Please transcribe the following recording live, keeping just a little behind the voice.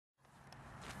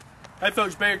Hey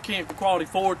folks, Bear Kent for Quality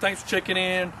Ford. Thanks for checking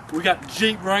in. We got the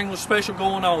Jeep Wrangler special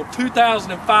going on.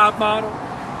 2005 model,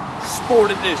 Sport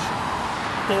Edition.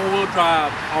 4-wheel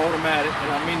drive, automatic.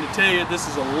 And I mean to tell you, this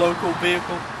is a local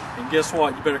vehicle. And guess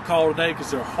what? You better call today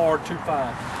because they're hard to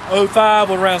find.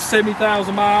 05 with around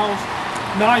 70,000 miles.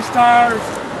 Nice tires.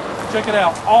 Check it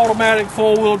out. Automatic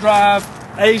 4-wheel drive,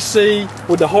 AC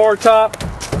with the hard top.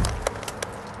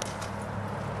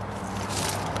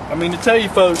 I mean to tell you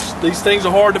folks, these things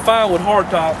are hard to find with hard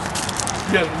tops.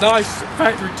 You got a nice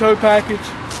factory tow package.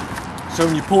 So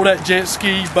when you pull that jet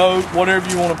ski, boat, whatever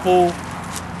you want to pull,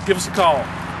 give us a call.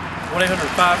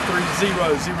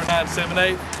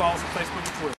 1-800-530-0978. Follow us on Facebook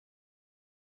and Twitter.